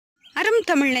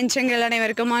வணக்கம் தமிழ் நெஞ்சங்கள்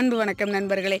அனைவருக்கும் அன்பு வணக்கம்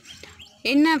நண்பர்களே.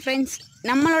 என்ன ஃப்ரெண்ட்ஸ்,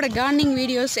 நம்மளோட கார்டனிங்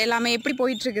வீடியோஸ் எல்லாமே எப்படி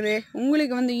போயிட்டுருக்குது?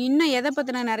 உங்களுக்கு இன்னும் எதை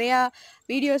பற்றின நிறையா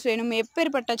வீடியோஸ் வேணும்,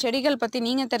 எப்பேற்பட்ட செடிகள் பற்றி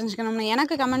நீங்கள் தெரிஞ்சுக்கணும்னு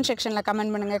எனக்கு கமெண்ட் செக்ஷனில்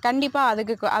கமெண்ட் பண்ணுங்கள். கண்டிப்பாக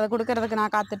அதை கொடுக்கறதுக்கு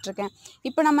நான் காத்துட்ருக்கேன்.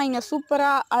 இப்போ நம்ம இங்கே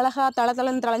சூப்பராக அழகாக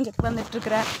தளஞ்சு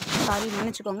வந்துட்டுருக்கிற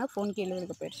மன்னிச்சுக்கோங்க, ஃபோன் கீழே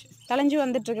இருக்க போயிடுச்சு. தளைஞ்சு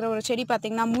வந்துட்டுருக்கிற ஒரு செடி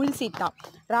பார்த்திங்கன்னா முள் சீத்தா,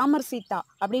 ராமர் சீத்தா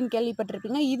அப்படின்னு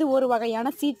கேள்விப்பட்டிருப்பீங்க. இது ஒரு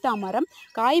வகையான சீத்தா மரம்.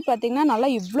 காய் பார்த்திங்கன்னா நல்லா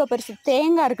இவ்வளோ பெருசு,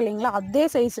 தேங்காய் இருக்கு இல்லைங்களா, அதே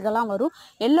சைஸுக்கெல்லாம் வரும்.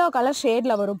 எல்லோ கலர்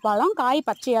ஷேடில் வரும் பழம். காய்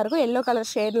பச்சையாக இருக்கும், எல்லோ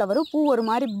கலர் ஷேடில் வரும். பூ ஒரு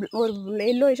மாதிரி ஒரு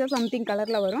எல்லோயிஷாக சம்திங்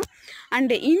கலரில் வரும்.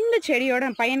 அண்டு இந்த செடியோட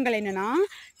பயன்கள் என்னென்னா,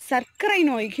 சர்க்கரை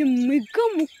நோய்க்கு மிக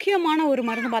முக்கியமான ஒரு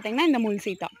மருந்து பார்த்திங்கன்னா இந்த முள்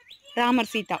சீத்தா,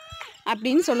 ராமர் சீத்தா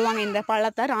அப்படின்னு சொல்லுவாங்க. இந்த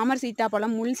பழத்தை ராமர் சீத்தா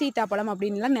பழம், முள் சீத்தா பழம்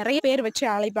அப்படின்லாம் நிறைய பேர் வச்சு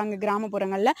அழைப்பாங்க.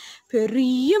 கிராமப்புறங்களில்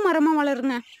பெரிய மரமாக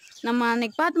வளருங்க. நம்ம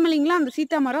அன்னைக்கு பார்த்தோம் இல்லைங்களா, அந்த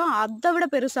சீத்தா மரம் அதை விட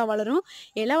பெருசாக வளரும்.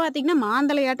 இலை பார்த்திங்கன்னா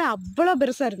மாந்தளையாட்டம் அவ்வளோ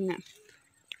பெருசாக இருக்குங்க.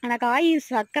 ஆனால் காய்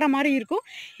சக்கரை மாதிரி இருக்கும்.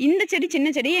 இந்த செடி சின்ன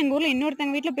செடி. எங்கள் ஊரில்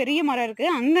இன்னொருத்தங்க வீட்டில் பெரிய மரம்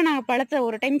இருக்குது, அங்கே நான் பழத்தை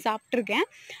ஒரு டைம் சாப்பிட்ருக்கேன்.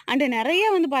 அண்டு நிறைய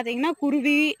பார்த்திங்கன்னா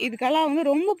குருவி இதுக்கெல்லாம்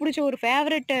ரொம்ப பிடிச்ச ஒரு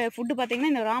ஃபேவரெட் ஃபுட்டு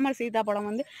பார்த்திங்கன்னா இந்த ராமர் சீதா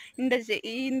பழம்.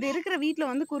 இந்த இருக்கிற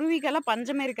வீட்டில் குருவிக்கெல்லாம்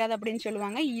பஞ்சமே இருக்காது அப்படின்னு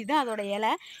சொல்லுவாங்க. இதுதான் அதோட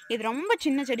இலை. இது ரொம்ப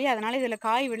சின்ன செடி, அதனால் இதில்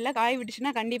காய் விடல. காய்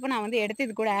விட்டுச்சுன்னா கண்டிப்பாக நான் எடுத்து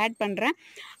இது கூட ஆட் பண்ணுறேன்.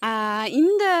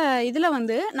 இந்த இதில்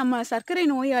நம்ம சர்க்கரை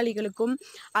நோயாளிகளுக்கும்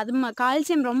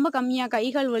கால்சியம் ரொம்ப கம்மியாக,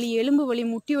 கைகால் வலி, எலும்பு வலி,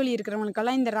 முட்டி வலி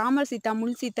இருக்கிறவங்களுக்கெல்லாம் இந்த ராமர் சீத்தா,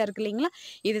 முள் சீத்தா இருக்கு இல்லைங்களா,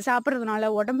 இது சாப்பிட்றதுனால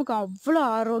உடம்புக்கு அவ்வளோ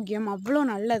ஆரோக்கியம், அவ்வளோ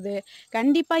நல்லது.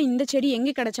 கண்டிப்பாக இந்த செடி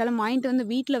எங்கே கிடைச்சாலும் வாங்கிட்டு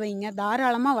வீட்டில் வைங்க.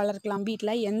 தாராளமாக வளர்க்கலாம்.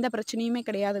 வீட்டில் எந்த பிரச்சனையுமே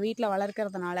கிடையாது வீட்டில்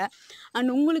வளர்க்கறதுனால.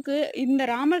 அண்ட் உங்களுக்கு இந்த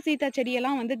ராமர் சீத்தா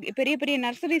செடியெல்லாம் பெரிய பெரிய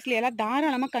நர்சரிஸ்லாம்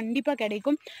தாராளமாக கண்டிப்பாக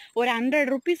கிடைக்கும். ஒரு 100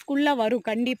 ருபீஸ்க்குள்ளே வரும்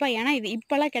கண்டிப்பாக. ஏன்னா இது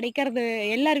இப்போல்லாம் கிடைக்கிறது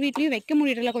எல்லார் வீட்லேயும் வைக்க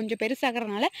முடியறதில்ல, கொஞ்சம்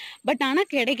பெருசாகிறதுனால. பட் ஆனால்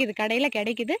கிடைக்குது, கடையில்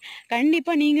கிடைக்குது.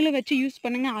 கண்டிப்பாக நீங்களும் வச்சு யூஸ்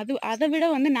பண்ணுங்கள். அதை விட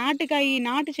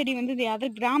நாட்டு செடி அது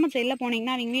கிராம சைடில்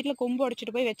போனீங்கன்னா அவங்க வீட்டில் கொம்பு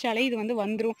உடைச்சிட்டு போய் வச்சாலே இது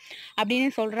வந்துடும் அப்படின்னு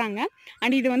சொல்கிறாங்க.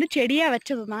 அண்ட் இது செடியாக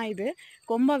வச்சது தான். இது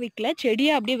கொம்பை விற்கல,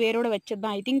 செடியாக அப்படியே வேரோட வச்சது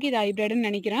தான். ஐ திங்க் இது ஹைப்ரிட்னு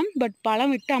நினைக்கிறேன். பட்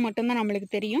பழம் விட்டால் மட்டும்தான் நம்மளுக்கு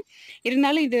தெரியும்.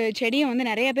 இருந்தாலும் இது செடியை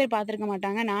நிறைய பேர் பார்த்துருக்க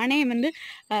மாட்டாங்க. நானே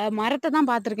மரத்தை தான்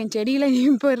பார்த்துருக்கேன், செடியில்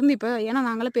இப்போ ஏன்னா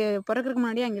நாங்களும் பிறக்கிறதுக்கு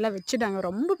முன்னாடி அங்கெல்லாம் வச்சுட்டாங்க.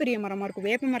 ரொம்ப பெரிய மரமாக இருக்கும்,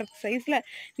 வேப்ப மர சைஸில்,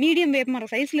 மீடியம் வேப்ப மர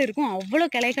சைஸில் இருக்கும். அவ்வளோ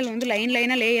கிளைகள்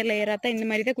லைனாக லேயராக தான் இந்த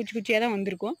மாதிரி தான் குச்சி குச்சியாக தான்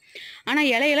வந்திருக்கும். ஆனால்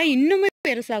இலையெல்லாம் இன்னுமே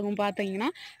பெருசாகும் பார்த்தீங்கன்னா.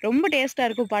 ரொம்ப டேஸ்ட்டாக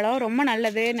இருக்கும் பழம், ரொம்ப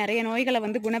நல்லது. நிறைய நோய்களை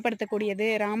குணப்படுத்தக்கூடியது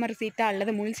ராமர் சீத்தா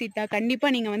அல்லது முள் சீத்தா.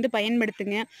 கண்டிப்பாக நீங்கள்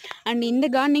பயன்படுத்துங்க. அண்ட் இந்த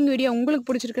கார்டனிங் வீடியோ உங்களுக்கு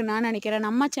பிடிச்சிருக்குன்னு நான் நினைக்கிறேன்.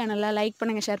 நம்ம சேனலில் லைக்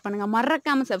பண்ணுங்கள், ஷேர் பண்ணுங்கள்,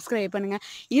 மறக்காமல் சப்ஸ்கிரைப் பண்ணுங்கள்.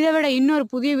 இதை விட இன்னொரு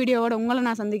புதிய வீடியோவோட உங்களை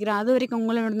நான் சந்திக்கிறேன். அது வரைக்கும்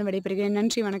உங்களிடம் விடைபெறுகிறேன்.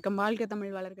 நன்றி, வணக்கம். வாழ்க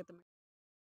தமிழ், வளர்க தமிழ்.